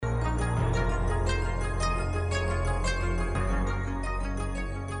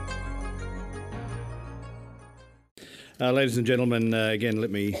Ladies and gentlemen, again,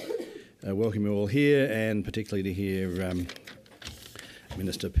 let me welcome you all here, and particularly to hear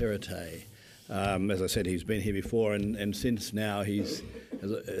Minister Perrottet. As I said, he's been here before, and since now has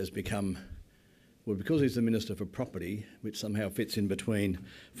become, well, because he's the Minister for Property, which somehow fits in between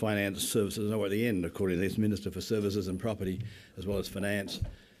Finance, Services, and at the end, according to this, Minister for Services and Property, as well as Finance.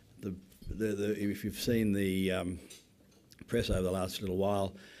 If you've seen the press over the last little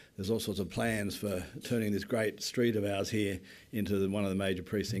while, there's all sorts of plans for turning this great street of ours here into one of the major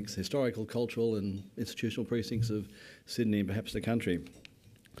precincts, historical, cultural and institutional precincts of Sydney and perhaps the country.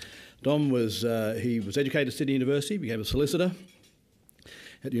 Dom was educated at Sydney University, became a solicitor.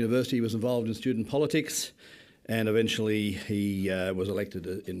 At university he was involved in student politics, and eventually he was elected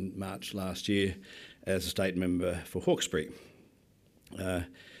in March last year as a state member for Hawkesbury.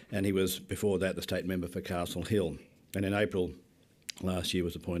 And he was before that the state member for Castle Hill, and in April last year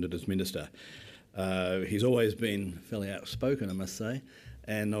was appointed as minister. He's always been fairly outspoken, I must say,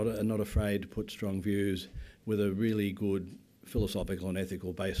 and not afraid to put strong views with a really good philosophical and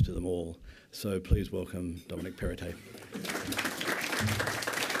ethical base to them all. So please welcome Dominic Perrottet.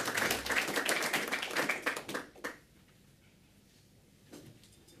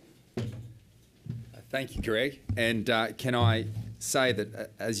 Thank you, Greg. And can I say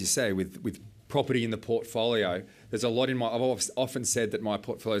that, as you say, with property in the portfolio, there's a lot in I've often said that my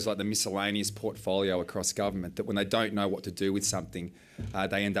portfolio is like the miscellaneous portfolio across government, that when they don't know what to do with something,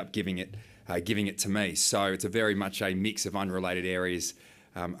 they end up giving it to me. So it's a very much a mix of unrelated areas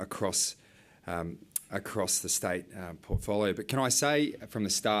across the state portfolio. But can I say from the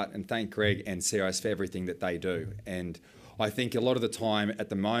start, and thank Greg and CIS for everything that they do. And I think a lot of the time at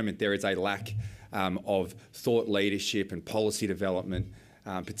the moment there is a lack of thought leadership and policy development,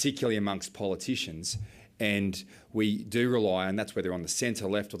 particularly amongst politicians. And we do rely, and that's whether on the centre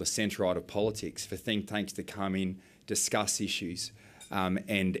left or the centre right of politics, for think tanks to come in, discuss issues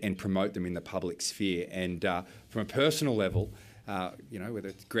and promote them in the public sphere. And from a personal level, whether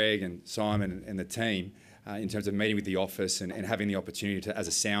it's Greg and Simon and the team, in terms of meeting with the office and having the opportunity to, as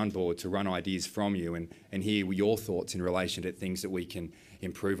a soundboard, to run ideas from you and hear your thoughts in relation to things that we can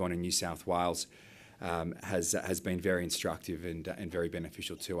improve on in New South Wales, has been very instructive and very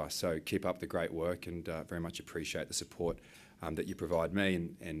beneficial to us. So keep up the great work, and very much appreciate the support that you provide me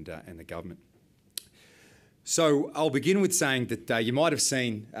and the government. So I'll begin with saying that you might have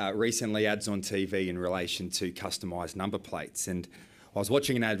seen recently ads on TV in relation to customised number plates, and I was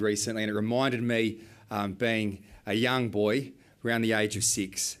watching an ad recently and it reminded me being a young boy around the age of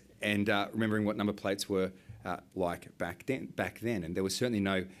 6 and remembering what number plates were like back then. And there was certainly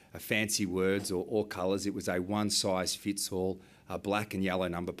no fancy words or colours. It was a one-size-fits-all black and yellow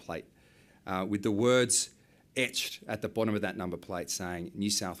number plate with the words etched at the bottom of that number plate saying, New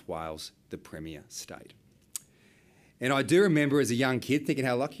South Wales, the premier state. And I do remember as a young kid thinking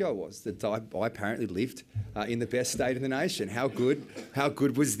how lucky I was that I apparently lived in the best state in the nation. How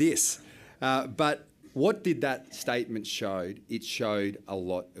good was this? But what did that statement show? It showed a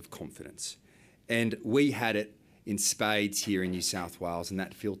lot of confidence. And we had it in spades here in New South Wales, and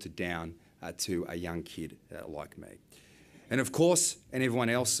that filtered down to a young kid like me. And of course, and everyone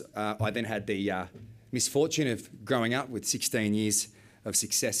else, I then had the misfortune of growing up with 16 years of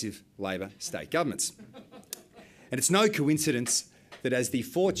successive Labor state governments. And it's no coincidence that as the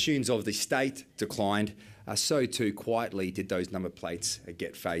fortunes of the state declined, so too quietly did those number plates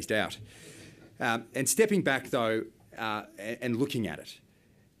get phased out. And stepping back though and looking at it,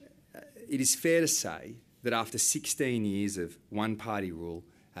 it is fair to say that after 16 years of one-party rule,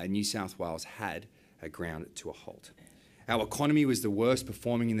 New South Wales had ground to a halt. Our economy was the worst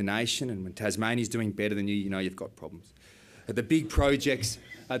performing in the nation, and when Tasmania's doing better than you, you know you've got problems. The big projects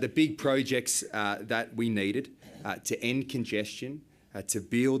that we needed to end congestion, to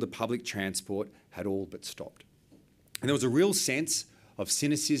build the public transport, had all but stopped. And there was a real sense of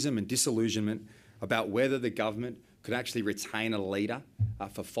cynicism and disillusionment about whether the government could actually retain a leader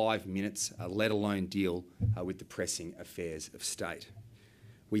for 5 minutes, let alone deal with the pressing affairs of state.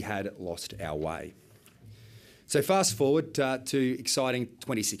 We had lost our way. So fast forward to exciting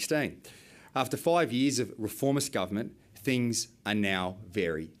 2016. After 5 years of reformist government, things are now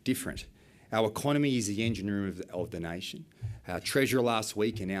very different. Our economy is the engine room of the nation. Our Treasurer last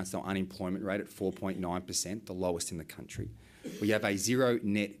week announced our unemployment rate at 4.9%, the lowest in the country. We have a zero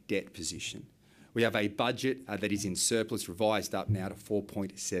net debt position. We have a budget that is in surplus, revised up now to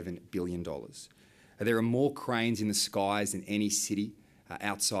 $4.7 billion. There are more cranes in the skies than any city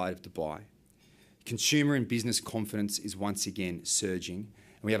outside of Dubai. Consumer and business confidence is once again surging,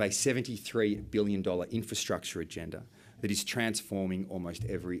 and we have a $73 billion infrastructure agenda that is transforming almost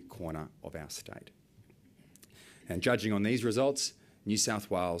every corner of our state. And judging on these results, New South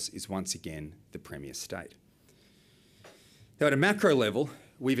Wales is once again the premier state. Now, at a macro level,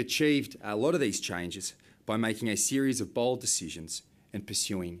 we've achieved a lot of these changes by making a series of bold decisions and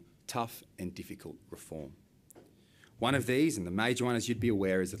pursuing tough and difficult reform. One of these, and the major one as you'd be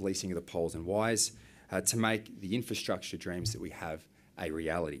aware, is the leasing of the poles and wires to make the infrastructure dreams that we have a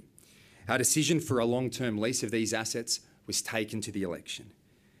reality. Our decision for a long-term lease of these assets was taken to the election.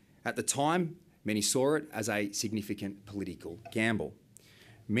 At the time, many saw it as a significant political gamble.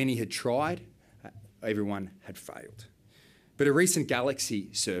 Many had tried, everyone had failed. But a recent Galaxy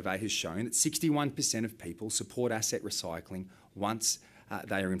survey has shown that 61% of people support asset recycling once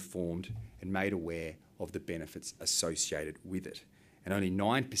they are informed and made aware of the benefits associated with it. And only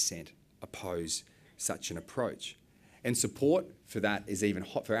 9% oppose such an approach. And support for that is even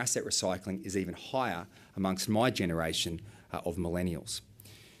for asset recycling is even higher amongst my generation of millennials.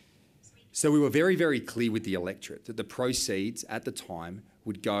 So we were very, very clear with the electorate that the proceeds at the time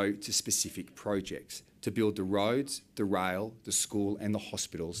would go to specific projects to build the roads, the rail, the school and the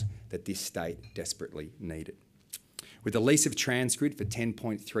hospitals that this state desperately needed. With the lease of Transgrid for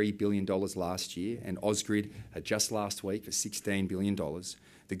 $10.3 billion last year and Ausgrid just last week for $16 billion,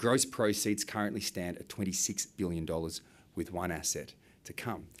 the gross proceeds currently stand at $26 billion with one asset to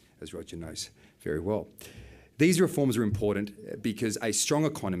come, as Roger knows very well. These reforms are important because a strong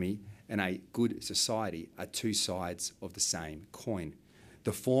economy and a good society are two sides of the same coin.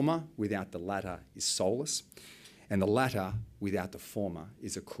 The former without the latter is soulless, and the latter without the former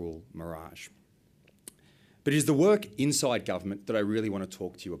is a cruel mirage. But it is the work inside government that I really want to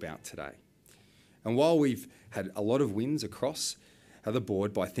talk to you about today. And while we've had a lot of wins across the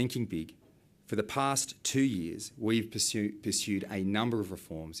board by thinking big, for the past 2 years, we've pursued a number of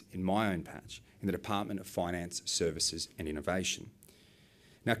reforms in my own patch in the Department of Finance, Services and Innovation.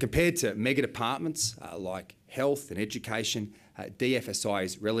 Now, compared to mega departments like health and education, DFSI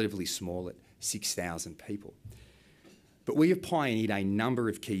is relatively small at 6,000 people. But we have pioneered a number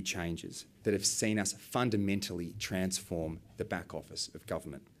of key changes that have seen us fundamentally transform the back office of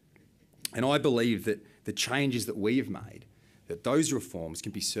government. And I believe that the changes that we have made, that those reforms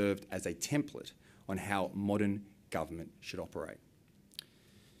can be served as a template on how modern government should operate.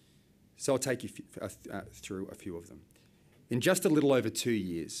 So I'll take you through a few of them. In just a little over 2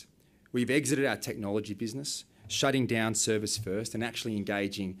 years, we've exited our technology business, shutting down Service First and actually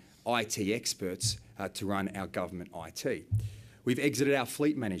engaging IT experts to run our government IT. We've exited our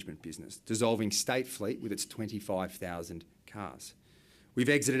fleet management business, dissolving State Fleet with its 25,000 cars. We've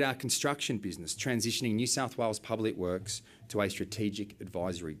exited our construction business, transitioning New South Wales Public Works to a strategic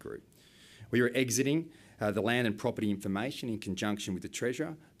advisory group. We are exiting the land and property information in conjunction with the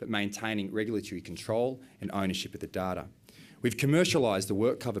Treasurer, but maintaining regulatory control and ownership of the data. We've commercialised the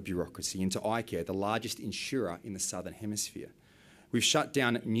work cover bureaucracy into iCare, the largest insurer in the Southern Hemisphere. We've shut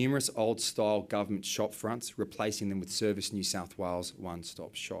down numerous old-style government shop fronts, replacing them with Service New South Wales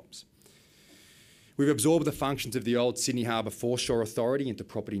one-stop shops. We've absorbed the functions of the old Sydney Harbour Foreshore Authority into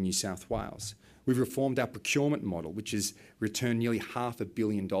Property New South Wales. We've reformed our procurement model, which has returned nearly $500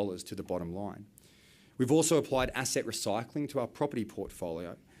 million to the bottom line. We've also applied asset recycling to our property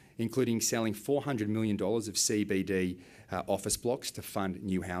portfolio, including selling $400 million of CBD office blocks to fund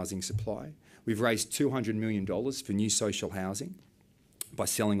new housing supply. We've raised $200 million for new social housing by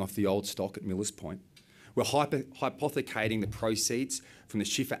selling off the old stock at Millers Point. We're hypothecating the proceeds from the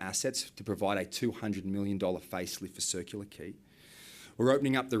Schiffer assets to provide a $200 million facelift for Circular Quay. We're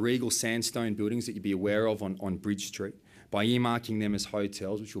opening up the Regal sandstone buildings that you'd be aware of on Bridge Street by earmarking them as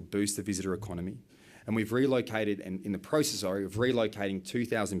hotels, which will boost the visitor economy. And we've relocated, and in the process of relocating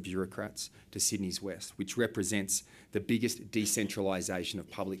 2,000 bureaucrats to Sydney's West, which represents the biggest decentralisation of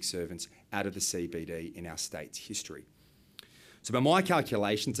public servants out of the CBD in our state's history. So by my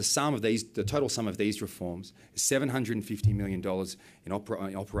calculations, the total sum of these reforms is $750 million in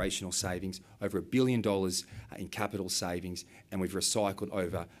operational savings, over $1 billion in capital savings, and we've recycled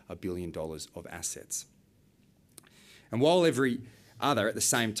over $1 billion of assets. And while every other, at the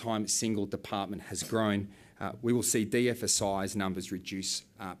same time, single department has grown, we will see DFSI's numbers reduce,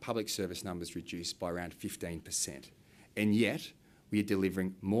 public service numbers reduce by around 15%. And yet, we are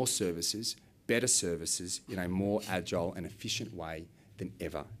delivering more services, better services in a more agile and efficient way than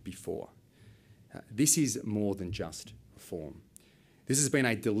ever before. This is more than just reform. This has been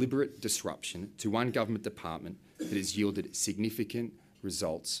a deliberate disruption to one government department that has yielded significant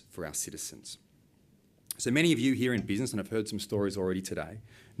results for our citizens. So many of you here in business, and I've heard some stories already today,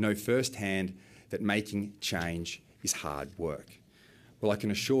 know firsthand that making change is hard work. Well, I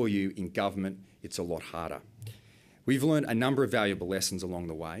can assure you in government, it's a lot harder. We've learned a number of valuable lessons along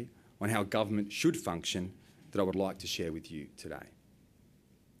the way on how government should function that I would like to share with you today.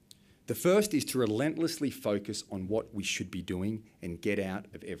 The first is to relentlessly focus on what we should be doing and get out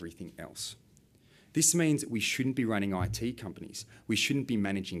of everything else. This means that we shouldn't be running IT companies. We shouldn't be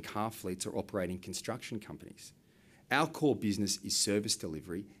managing car fleets or operating construction companies. Our core business is service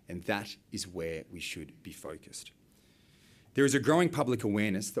delivery, and that is where we should be focused. There is a growing public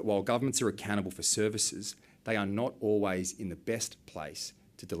awareness that while governments are accountable for services, they are not always in the best place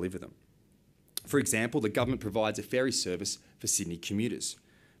to deliver them. For example, the government provides a ferry service for Sydney commuters,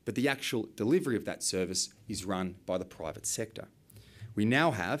 but the actual delivery of that service is run by the private sector. We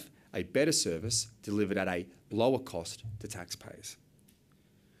now have a better service delivered at a lower cost to taxpayers.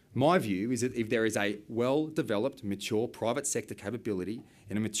 My view is that if there is a well-developed, mature private sector capability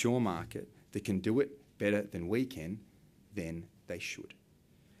in a mature market that can do it better than we can, then they should.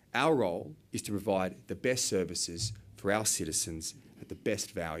 Our role is to provide the best services for our citizens at the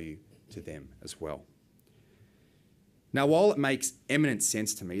best value to them as well. Now, while it makes eminent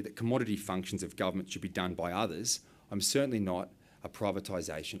sense to me that commodity functions of government should be done by others, I'm certainly not a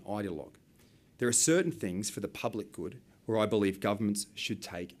privatisation ideologue. There are certain things for the public good where I believe governments should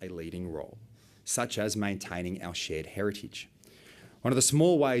take a leading role, such as maintaining our shared heritage. One of the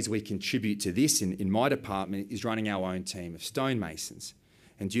small ways we contribute to this in my department is running our own team of stonemasons,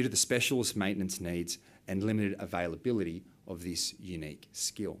 and due to the specialist maintenance needs and limited availability of this unique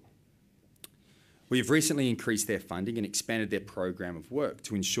skill. We have recently increased their funding and expanded their program of work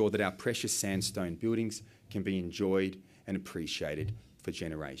to ensure that our precious sandstone buildings can be enjoyed and appreciated for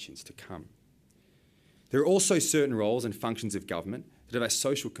generations to come. There are also certain roles and functions of government that have a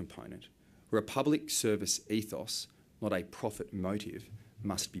social component, where a public service ethos, not a profit motive,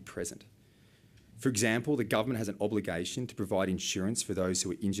 must be present. For example, the government has an obligation to provide insurance for those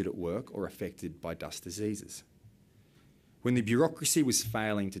who are injured at work or affected by dust diseases. When the bureaucracy was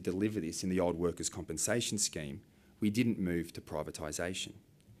failing to deliver this in the old workers' compensation scheme, we didn't move to privatisation.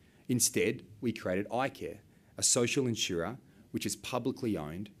 Instead, we created iCare, a social insurer which is publicly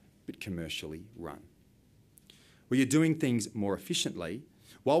owned but commercially run. While we are doing things more efficiently,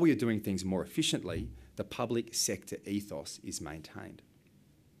 the public sector ethos is maintained.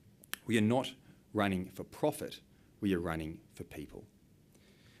 We are not running for profit, we are running for people.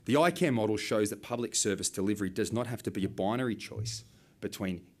 The iCare model shows that public service delivery does not have to be a binary choice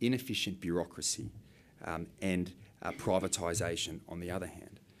between inefficient bureaucracy and privatisation on the other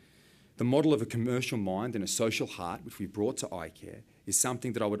hand. The model of a commercial mind and a social heart which we brought to iCare is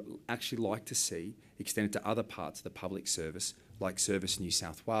something that I would actually like to see extended to other parts of the public service, like Service New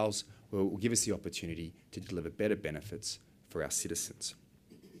South Wales, where it will give us the opportunity to deliver better benefits for our citizens.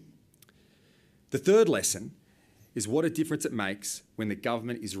 The third lesson is what a difference it makes when the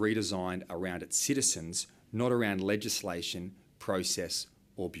government is redesigned around its citizens, not around legislation, process,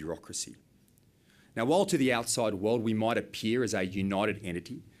 or bureaucracy. Now, while to the outside world we might appear as a united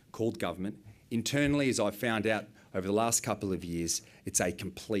entity called government, internally, as I've found out over the last couple of years, it's a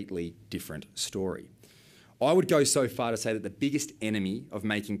completely different story. I would go so far to say that the biggest enemy of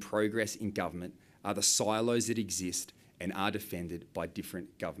making progress in government are the silos that exist and are defended by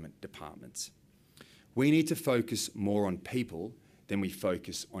different government departments. We need to focus more on people than we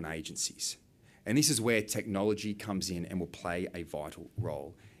focus on agencies. And this is where technology comes in and will play a vital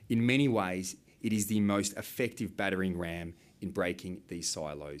role. In many ways, it is the most effective battering ram in breaking these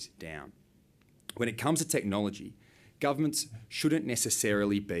silos down. When it comes to technology, governments shouldn't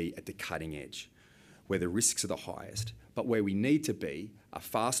necessarily be at the cutting edge, where the risks are the highest, but where we need to be are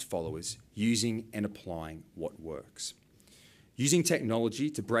fast followers using and applying what works. Using technology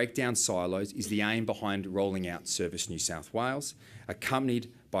to break down silos is the aim behind rolling out Service New South Wales,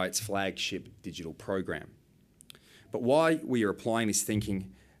 accompanied by its flagship digital program. But why we are applying this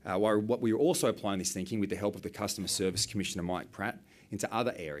thinking, what we are also applying this thinking with the help of the Customer Service Commissioner Mike Pratt into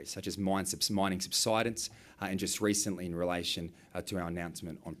other areas such as mining subsidence and just recently in relation to our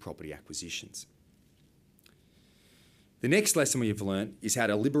announcement on property acquisitions. The next lesson we have learned is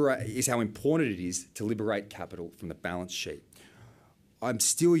how important it is to liberate capital from the balance sheet. I'm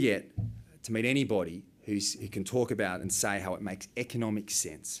still yet to meet anybody who can talk about and say how it makes economic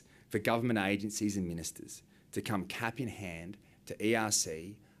sense for government agencies and ministers to come cap in hand to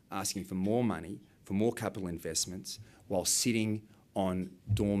ERC asking for more money, for more capital investments, while sitting on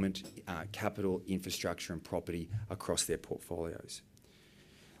dormant capital, infrastructure and property across their portfolios.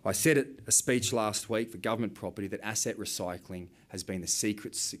 I said at a speech last week for government property that asset recycling has been the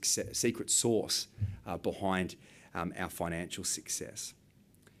secret sauce behind our financial success.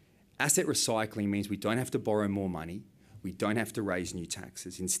 Asset recycling means we don't have to borrow more money, we don't have to raise new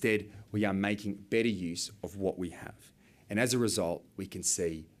taxes. Instead, we are making better use of what we have. And as a result, we can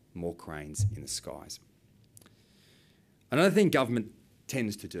see more cranes in the skies. Another thing government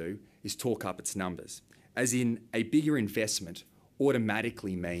tends to do is talk up its numbers, as in a bigger investment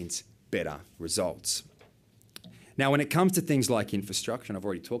automatically means better results. Now, when it comes to things like infrastructure, and I've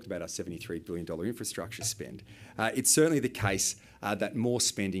already talked about our $73 billion infrastructure spend, it's certainly the case that more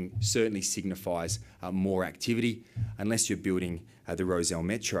spending certainly signifies more activity, unless you're building the Rozelle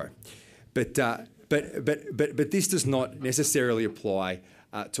Metro. But this does not necessarily apply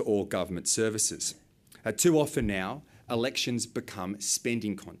to all government services. Too often now, elections become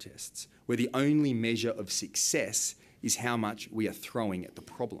spending contests, where the only measure of success is how much we are throwing at the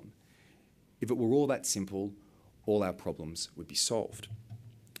problem. If it were all that simple, all our problems would be solved.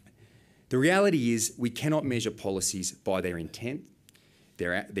 The reality is we cannot measure policies by their intent,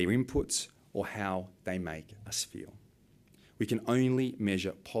 their inputs, or how they make us feel. We can only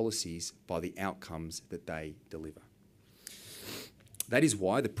measure policies by the outcomes that they deliver. That is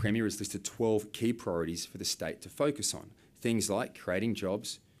why the Premier has listed 12 key priorities for the state to focus on, things like creating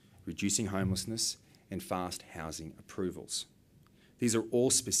jobs, reducing homelessness, and fast housing approvals. These are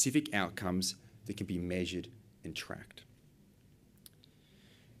all specific outcomes that can be measured and tracked.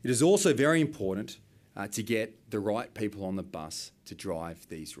 It is also very important to get the right people on the bus to drive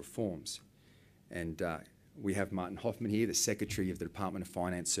these reforms. And we have Martin Hoffman here, the Secretary of the Department of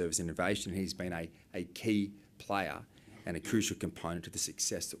Finance, Service and Innovation. He's been a key player and a crucial component to the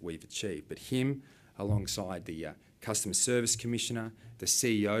success that we've achieved. But him, alongside the Customer Service Commissioner, the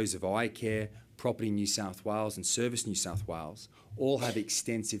CEOs of iCare, Property New South Wales and Service New South Wales, all have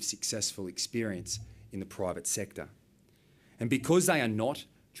extensive successful experience in the private sector. And because they are not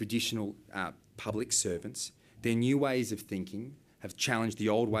traditional public servants, their new ways of thinking have challenged the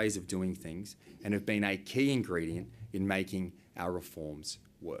old ways of doing things and have been a key ingredient in making our reforms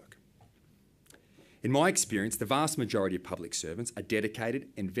work. In my experience, the vast majority of public servants are dedicated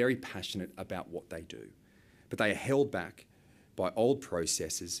and very passionate about what they do, but they are held back by old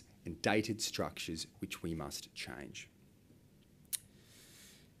processes and dated structures which we must change.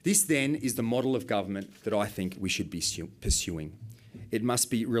 This then is the model of government that I think we should be pursuing. It must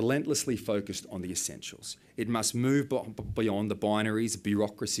be relentlessly focused on the essentials. It must move beyond the binaries of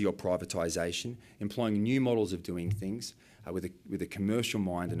bureaucracy or privatisation, employing new models of doing things with a commercial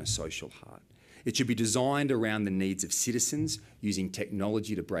mind and a social heart. It should be designed around the needs of citizens, using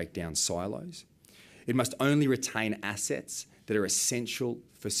technology to break down silos. It must only retain assets that are essential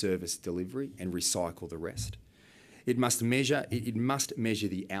for service delivery and recycle the rest. It must measure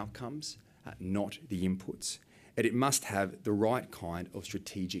the outcomes, not the inputs. And it must have the right kind of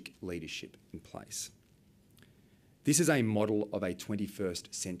strategic leadership in place. This is a model of a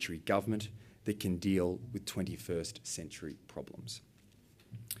 21st century government that can deal with 21st century problems.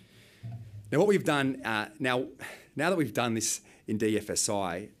 Now, what we've done, now that we've done this in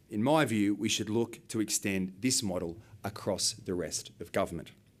DFSI, in my view, we should look to extend this model across the rest of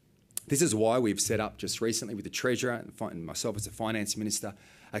government. This is why we've set up just recently with the Treasurer and myself as the Finance Minister,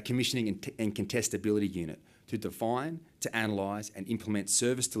 a commissioning and contestability unit to define, to analyse and implement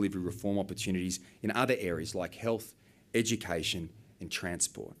service delivery reform opportunities in other areas like health, education and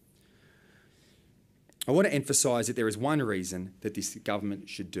transport. I want to emphasise that there is one reason that this government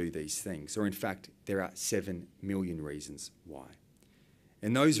should do these things, or in fact, there are 7 million reasons why.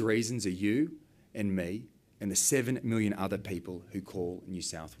 And those reasons are you and me and the 7 million other people who call New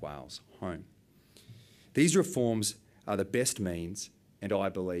South Wales home. These reforms are the best means, and I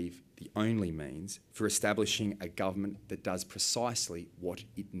believe the only means, for establishing a government that does precisely what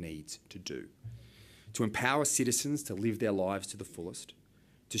it needs to do. To empower citizens to live their lives to the fullest,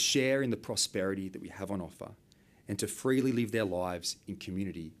 to share in the prosperity that we have on offer, and to freely live their lives in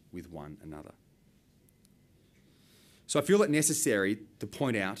community with one another. So I feel it necessary to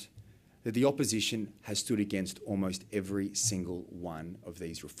point out that the opposition has stood against almost every single one of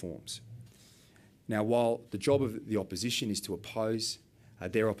these reforms. Now, while the job of the opposition is to oppose,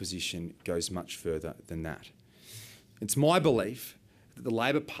 their opposition goes much further than that. It's my belief that the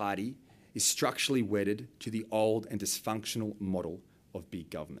Labor Party is structurally wedded to the old and dysfunctional model of big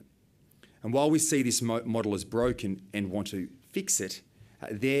government. And while we see this model as broken and want to fix it,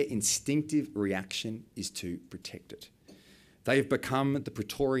 their instinctive reaction is to protect it. They have become the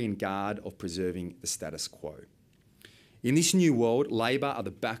Praetorian Guard of preserving the status quo. In this new world, Labor are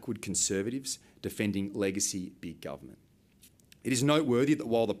the backward Conservatives defending legacy big government. It is noteworthy that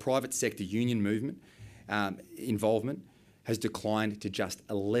while the private sector union movement involvement has declined to just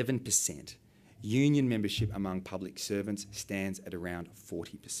 11%, union membership among public servants stands at around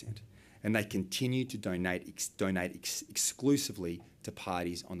 40%, and they continue to donate exclusively to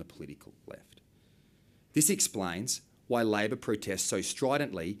parties on the political left. This explains why Labor protests so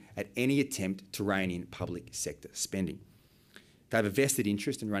stridently at any attempt to rein in public sector spending. They have a vested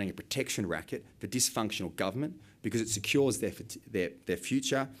interest in running a protection racket for dysfunctional government because it secures their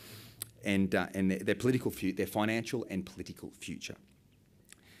future and their financial and political future.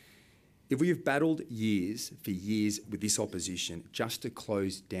 If we have battled for years with this opposition just to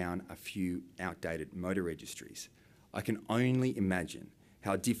close down a few outdated motor registries, I can only imagine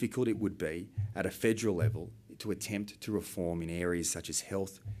how difficult it would be at a federal level to attempt to reform in areas such as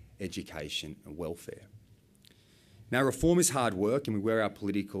health, education and welfare. Now, reform is hard work, and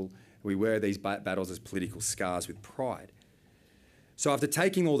we wear these battles as political scars with pride. So after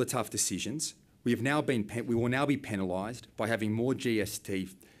taking all the tough decisions, we will now be penalised by having more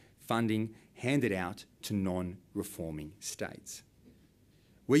GST funding handed out to non-reforming states.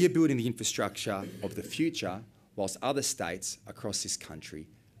 We are building the infrastructure of the future whilst other states across this country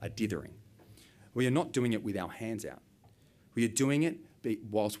are dithering. We are not doing it with our hands out. We are doing it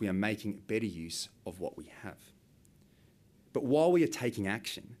whilst we are making better use of what we have. But while we are taking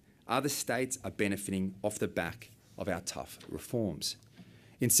action, other states are benefiting off the back of our tough reforms.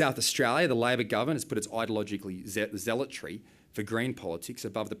 In South Australia, the Labor government has put its ideologically zealotry for green politics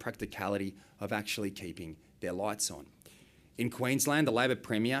above the practicality of actually keeping their lights on. In Queensland, the Labor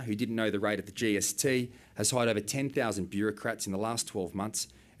Premier, who didn't know the rate of the GST, has hired over 10,000 bureaucrats in the last 12 months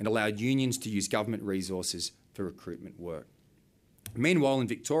and allowed unions to use government resources for recruitment work. Meanwhile, in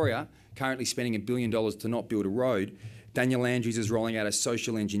Victoria, currently spending $1 billion to not build a road, Daniel Andrews is rolling out a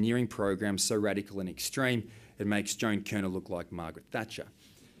social engineering program so radical and extreme it makes Joan Kerner look like Margaret Thatcher.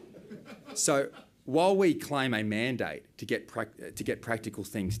 So while we claim a mandate to get practical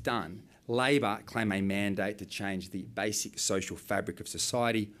things done, Labor claim a mandate to change the basic social fabric of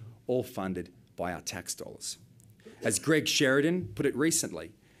society, all funded by our tax dollars. As Greg Sheridan put it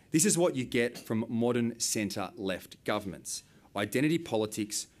recently, this is what you get from modern centre-left governments: identity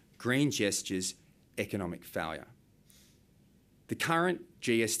politics, green gestures, economic failure. The current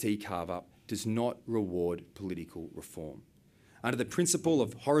GST carve-up does not reward political reform. Under the principle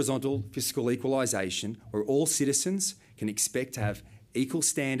of horizontal fiscal equalisation, where all citizens can expect to have equal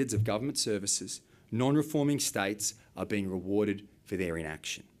standards of government services, non-reforming states are being rewarded for their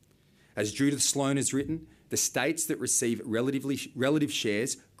inaction. As Judith Sloan has written, the states that receive relative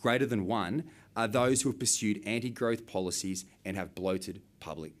shares greater than 1 are those who have pursued anti-growth policies and have bloated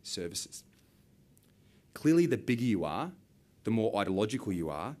public services. Clearly, the bigger you are, the more ideological you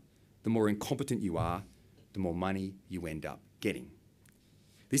are, the more incompetent you are, the more money you end up getting.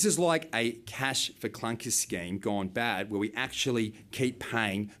 This is like a cash for clunkers scheme gone bad, where we actually keep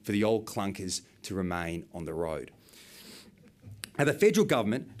paying for the old clunkers to remain on the road. Now, the federal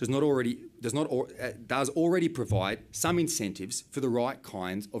government does already provide some incentives for the right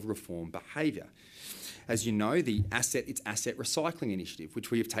kinds of reform behaviour. As you know, its asset recycling initiative,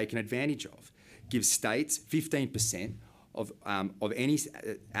 which we have taken advantage of, gives states 15% of any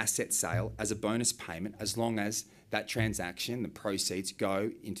asset sale as a bonus payment, as long as that transaction, the proceeds,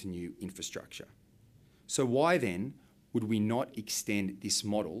 go into new infrastructure. So why then would we not extend this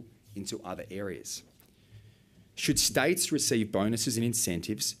model into other areas? Should states receive bonuses and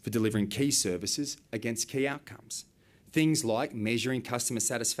incentives for delivering key services against key outcomes? Things like measuring customer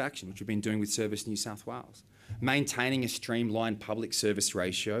satisfaction, which we've been doing with Service New South Wales, maintaining a streamlined public service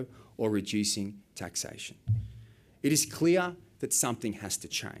ratio, or reducing taxation. It is clear that something has to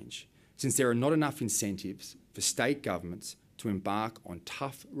change, since there are not enough incentives for state governments to embark on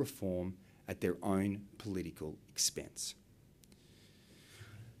tough reform at their own political expense.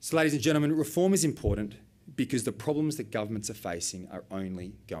 So, ladies and gentlemen, reform is important because the problems that governments are facing are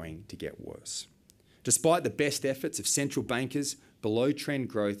only going to get worse. Despite the best efforts of central bankers, below-trend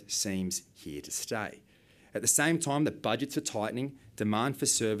growth seems here to stay. At the same time that budgets are tightening, demand for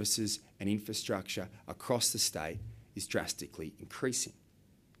services and infrastructure across the state is drastically increasing.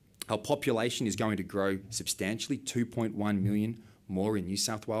 Our population is going to grow substantially, 2.1 million more in New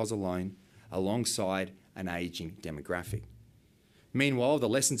South Wales alone, alongside an ageing demographic. Meanwhile, the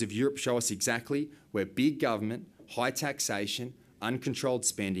lessons of Europe show us exactly where big government, high taxation, uncontrolled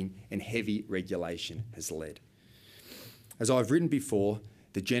spending and heavy regulation has led. As I've written before,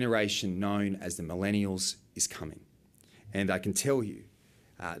 the generation known as the millennials is coming. And I can tell you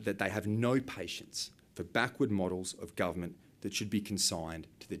that they have no patience for backward models of government that should be consigned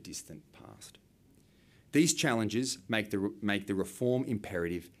to the distant past. These challenges make the reform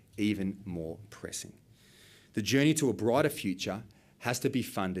imperative even more pressing. The journey to a brighter future has to be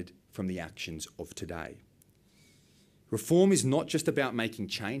funded from the actions of today. Reform is not just about making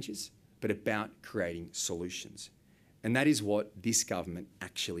changes, but about creating solutions. And that is what this government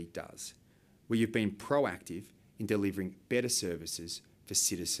actually does. We have been proactive in delivering better services for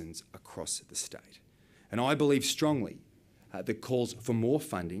citizens across the state. And I believe strongly that calls for more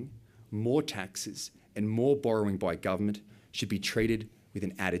funding, more taxes, and more borrowing by government should be treated with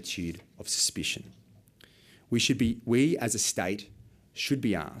an attitude of suspicion. We as a state should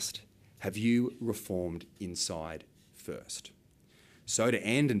be asked, have you reformed inside first? So to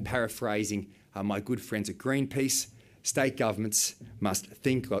end, and paraphrasing my good friends at Greenpeace, state governments must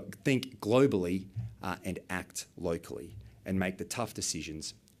think globally and act locally and make the tough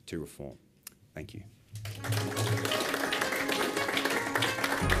decisions to reform. Thank you.